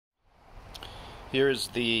Here's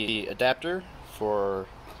the adapter for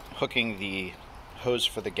hooking the hose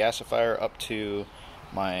for the gasifier up to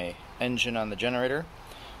my engine on the generator.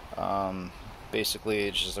 Basically,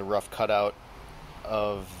 it's just a rough cutout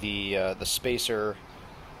of the spacer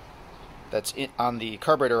that's on the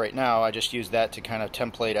carburetor right now. I just used that to kind of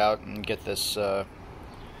template out and get this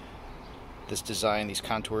this design, these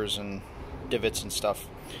contours and divots and stuff.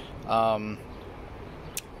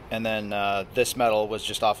 And then this metal was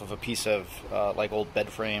just off of a piece of like old bed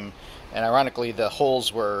frame, and ironically the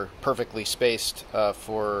holes were perfectly spaced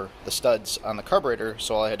for the studs on the carburetor,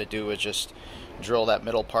 so all I had to do was just drill that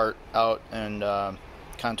middle part out and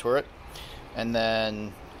contour it. And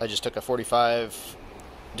then I just took a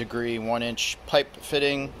 45-degree 1-inch pipe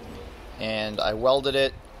fitting and I welded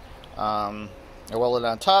it. I welded it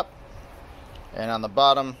on top and on the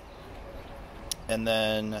bottom, and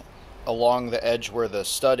then along the edge where the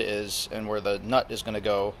stud is and where the nut is going to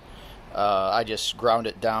go, I just ground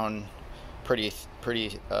it down pretty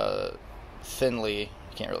thinly.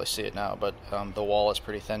 You can't really see it now, but the wall is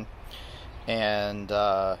pretty thin, and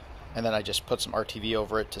then I just put some RTV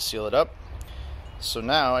over it to seal it up. So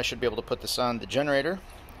now I should be able to put this on the generator,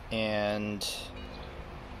 and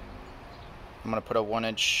I'm going to put a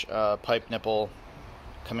 1-inch pipe nipple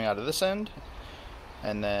coming out of this end,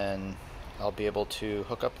 and then I'll be able to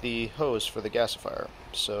hook up the hose for the gasifier.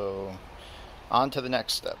 So on to the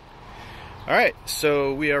next step. Alright,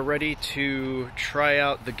 so we are ready to try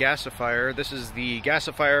out the gasifier. This is the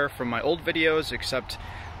gasifier from my old videos, except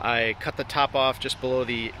I cut the top off just below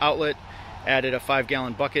the outlet, added a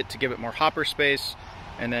 5-gallon bucket to give it more hopper space,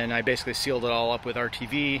 and then I basically sealed it all up with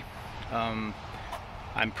RTV.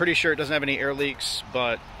 I'm pretty sure it doesn't have any air leaks,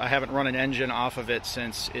 but I haven't run an engine off of it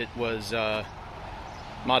since it was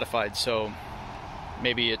modified, so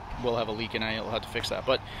maybe it will have a leak and I'll have to fix that.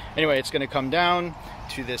 But anyway, it's going to come down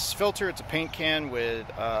to this filter. It's a paint can with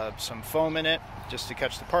some foam in it just to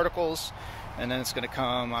catch the particles, and then it's going to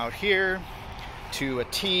come out here to a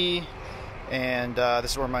T, and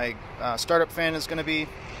this is where my startup fan is going to be.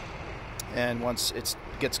 And once it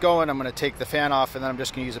gets going, I'm going to take the fan off, and then I'm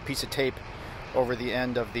just going to use a piece of tape over the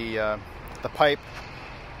end of the pipe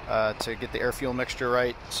to get the air-fuel mixture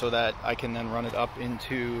right, so that I can then run it up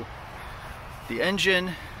into the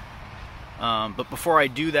engine. But before I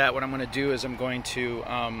do that, what I'm going to do is I'm going to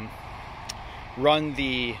run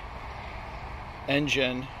the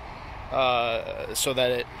engine so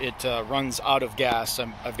that it runs out of gas.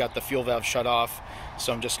 I've got the fuel valve shut off,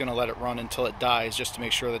 so I'm just going to let it run until it dies, just to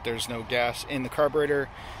make sure that there's no gas in the carburetor,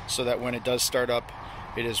 so that when it does start up,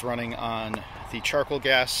 it is running on the charcoal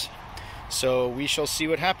gas. So we shall see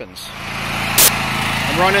what happens.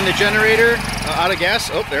 I'm running the generator out of gas.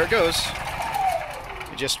 Oh, there it goes.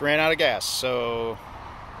 It just ran out of gas. So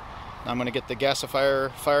I'm going to get the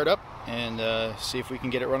gasifier fired up and see if we can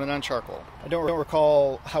get it running on charcoal. I don't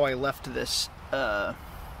recall how I left this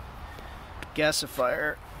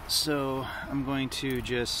gasifier, so I'm going to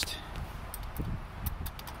just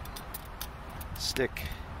stick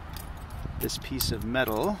this piece of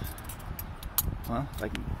metal, well, if I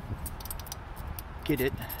can get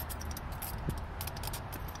it.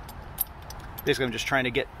 Basically, I'm just trying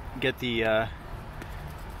to get the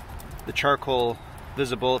charcoal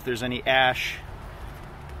visible if there's any ash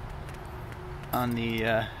on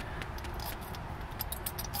the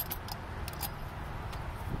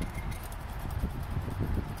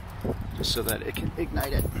just so that it can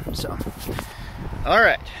ignite it. So, all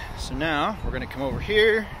right. So now we're going to come over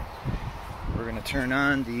here. We're going to turn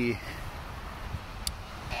on the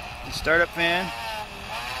startup fan.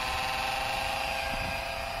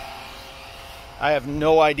 I have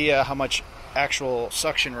no idea how much actual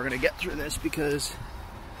suction we're going to get through this, because,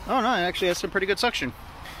 oh no, it actually has some pretty good suction.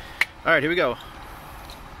 All right, here we go.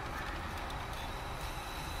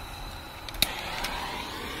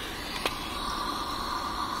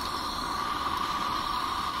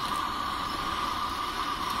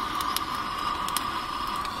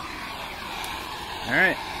 All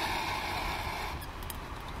right.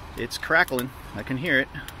 It's crackling. I can hear it.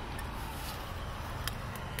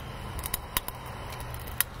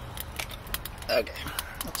 Okay,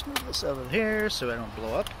 let's move this over here so I don't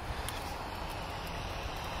blow up.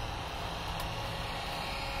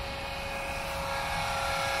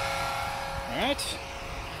 All right,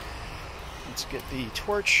 let's get the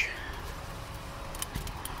torch.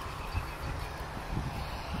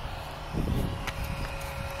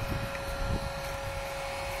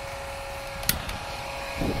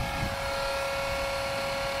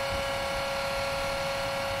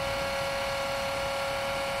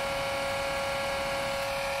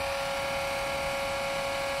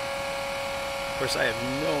 Of course, I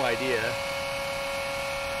have no idea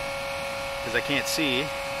because I can't see.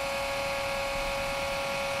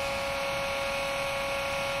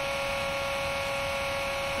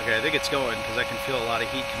 Okay, I think it's going because I can feel a lot of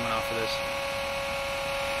heat coming off of this.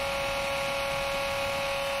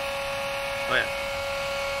 Oh yeah.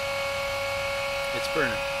 It's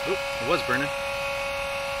burning. Oop, it was burning.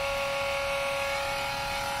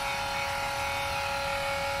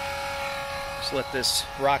 Just let this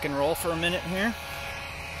rock and roll for a minute here.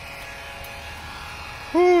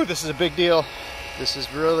 Whew, this is a big deal. This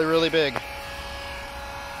is really, really big.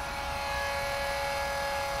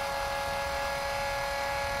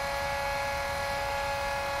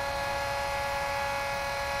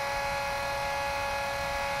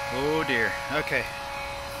 Oh dear. Okay.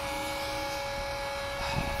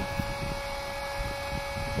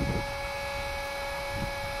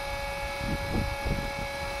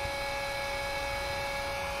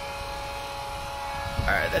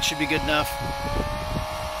 Alright, that should be good enough.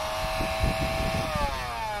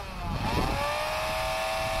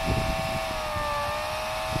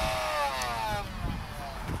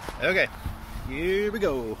 Okay, here we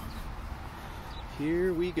go.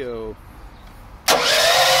 Here we go.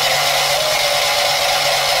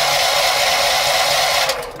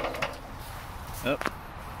 Oh,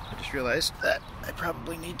 I just realized that I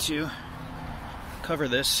probably need to cover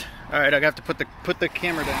this. All right, I have to put the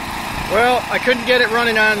camera down. Well, I couldn't get it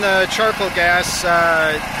running on the charcoal gas.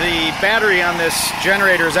 The battery on this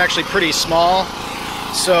generator is actually pretty small,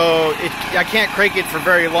 so I can't crank it for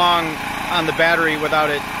very long on the battery without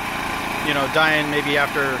it, you know, dying maybe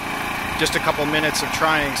after just a couple minutes of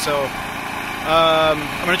trying. So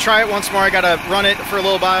I'm going to try it once more. I got to run it for a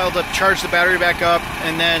little while to charge the battery back up,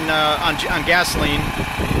 and then on gasoline,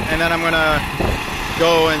 and then I'm going to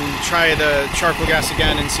go and try the charcoal gas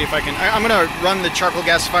again and see if I can. I'm going to run the charcoal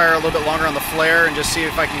gasifier a little bit longer on the flare and just see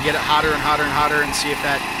if I can get it hotter and hotter and hotter and see if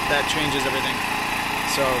that changes everything.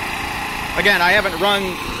 So again, I haven't run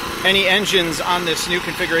any engines on this new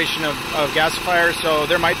configuration of gasifier, so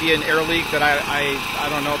there might be an air leak that I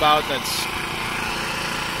don't know about. That's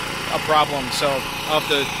a problem, so I'll have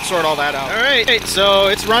to sort all that out. All right, so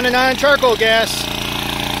it's running on charcoal gas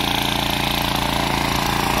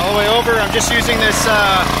all the way over. I'm just using this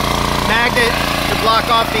magnet to block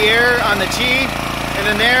off the air on the T and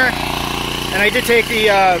then there. And I did take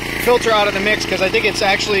the filter out of the mix because I think it's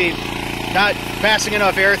actually not passing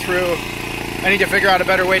enough air through. I need to figure out a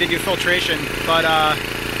better way to do filtration. But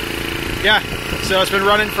yeah, so it's been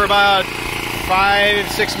running for about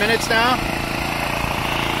 5-6 minutes now.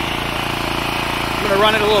 I'm going to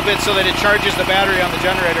run it a little bit so that it charges the battery on the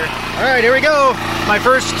generator. All right, here we go. My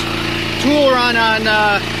first tool run on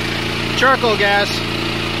charcoal gas.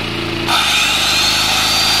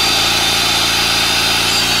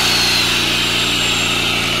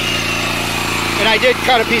 And I did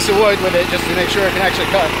cut a piece of wood with it just to make sure it can actually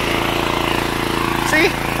cut. See?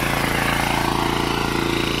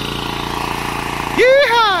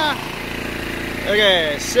 Yeehaw!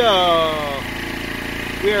 Okay, so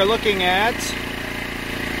we are looking at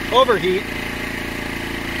overheat.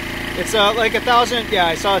 It's like 1,000, yeah,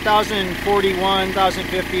 I saw 1,041,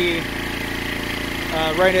 1,050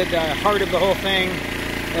 right at the heart of the whole thing,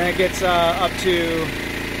 and it gets up to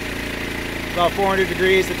about 400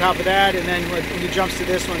 degrees at the top of that, and then when it jumps to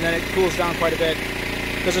this one, then it cools down quite a bit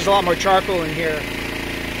because there's a lot more charcoal in here.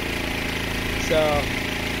 So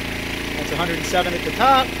that's 107 at the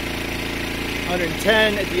top,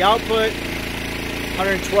 110 at the output,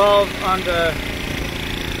 112 on the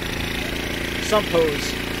sump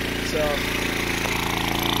hose. So,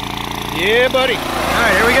 yeah, buddy. All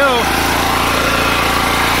right, here we go.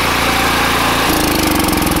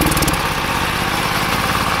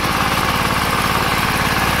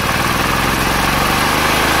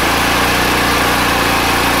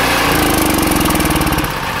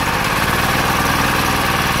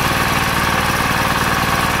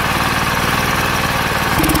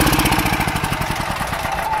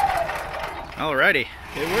 Alrighty,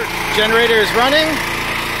 it worked. Generator is running.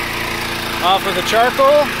 Off of the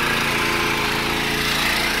charcoal.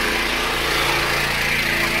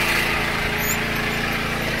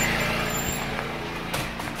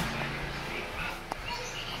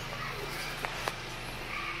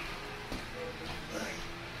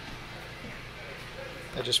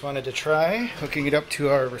 I just wanted to try hooking it up to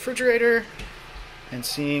our refrigerator and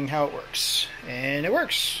seeing how it works. And it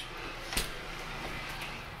works.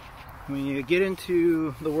 When you get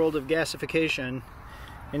into the world of gasification,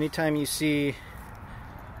 anytime you see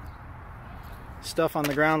stuff on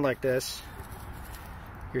the ground like this,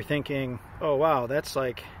 you're thinking, oh wow, that's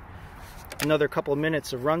like another couple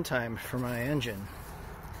minutes of runtime for my engine.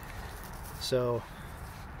 So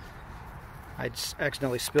I just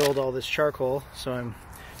accidentally spilled all this charcoal, so I'm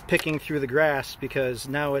picking through the grass because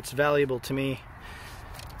now it's valuable to me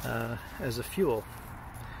as a fuel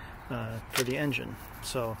for the engine.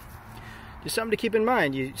 So just something to keep in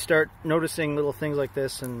mind. You start noticing little things like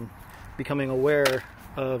this and becoming aware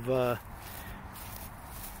of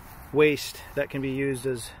waste that can be used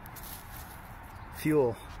as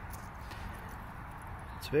fuel.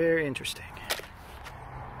 It's very interesting.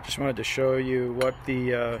 Just wanted to show you what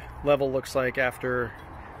the level looks like after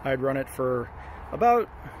I'd run it for about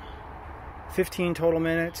 15 total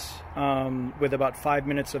minutes, with about 5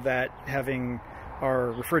 minutes of that having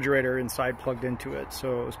our refrigerator inside plugged into it.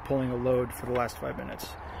 So it was pulling a load for the last 5 minutes.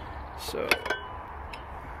 So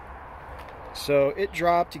it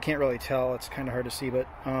dropped. You can't really tell. It's kind of hard to see, but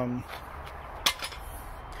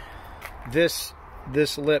this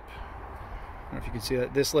lip, I don't know if you can see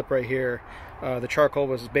that, this lip right here, the charcoal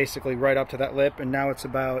was basically right up to that lip, and now it's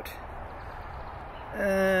about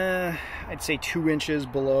I'd say 2 inches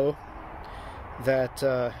below that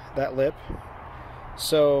that lip.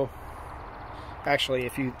 So actually,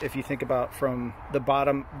 if you think about from the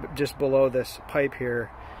bottom, just below this pipe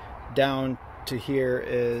here, down to here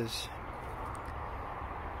is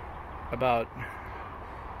about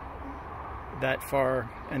that far,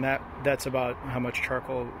 and that's about how much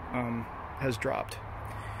charcoal has dropped.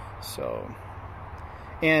 So,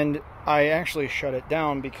 and I actually shut it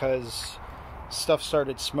down because stuff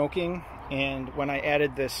started smoking, and when I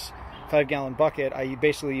added this 5-gallon bucket, I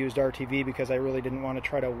basically used RTV because I really didn't want to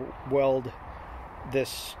try to weld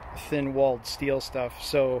this thin-walled steel stuff.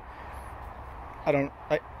 So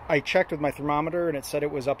I checked with my thermometer, and it said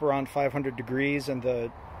it was up around 500 degrees, and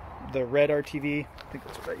the red RTV, I think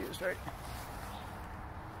that's what I used, right?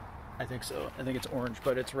 I think so. I think it's orange,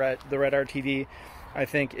 but it's red. The red RTV, I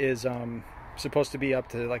think, is supposed to be up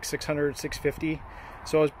to like 600, 650.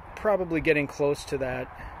 So I was probably getting close to that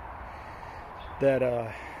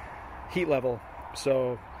heat level.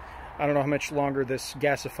 So I don't know how much longer this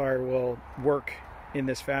gasifier will work in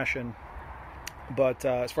this fashion. But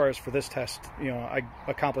as far as for this test, you know, I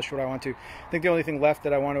accomplished what I want to. I think the only thing left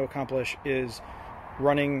that I want to accomplish is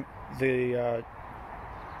running the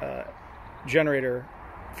generator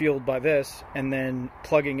fueled by this, and then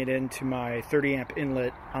plugging it into my 30 amp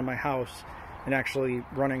inlet on my house and actually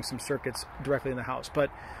running some circuits directly in the house. But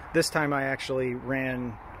this time I actually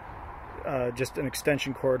ran just an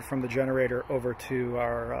extension cord from the generator over to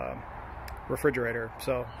our refrigerator.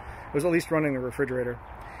 So it was at least running the refrigerator,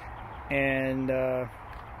 and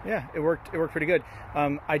yeah, it worked pretty good.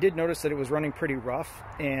 I did notice that it was running pretty rough,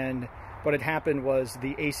 and what had happened was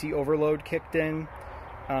the AC overload kicked in,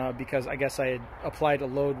 because I guess I had applied a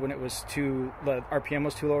load when it was the RPM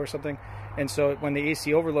was too low or something. And so when the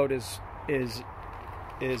AC overload is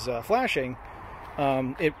flashing,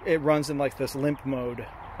 it runs in like this limp mode,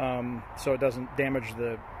 so it doesn't damage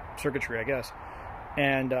the circuitry, I guess.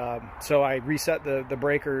 And so I reset the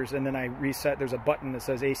breakers, and then I reset. There's a button that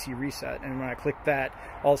says AC reset, and when I clicked that,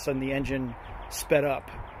 all of a sudden the engine sped up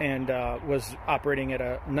and was operating at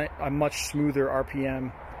a much smoother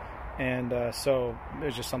RPM. And so it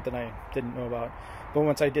was just something I didn't know about. But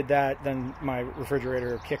once I did that, then my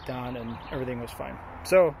refrigerator kicked on and everything was fine.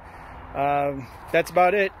 So that's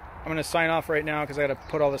about it. I'm going to sign off right now because I got to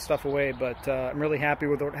put all this stuff away. But I'm really happy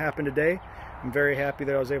with what happened today. I'm very happy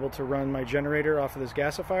that I was able to run my generator off of this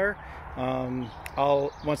gasifier.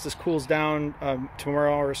 Once this cools down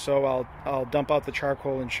tomorrow or so, I'll dump out the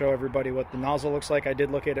charcoal and show everybody what the nozzle looks like. I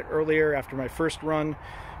did look at it earlier after my first run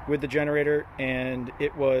with the generator, and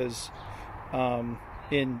it was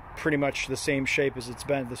in pretty much the same shape as it's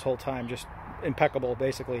been this whole time, just impeccable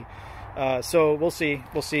basically. So we'll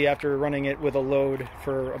see after running it with a load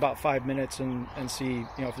for about 5 minutes and see, you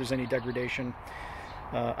know, if there's any degradation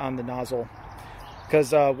on the nozzle,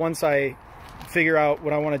 because once I figure out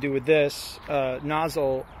what I want to do with this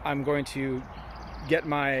nozzle, I'm going to get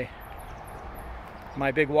my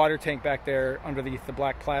big water tank back there underneath the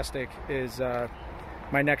black plastic is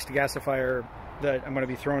my next gasifier that I'm going to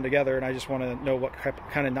be throwing together, and I just want to know what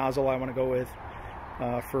kind of nozzle I want to go with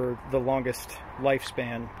for the longest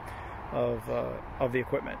lifespan of the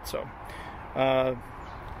equipment. So,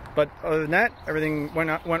 but other than that, everything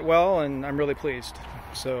went well, and I'm really pleased.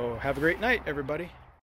 So have a great night, everybody.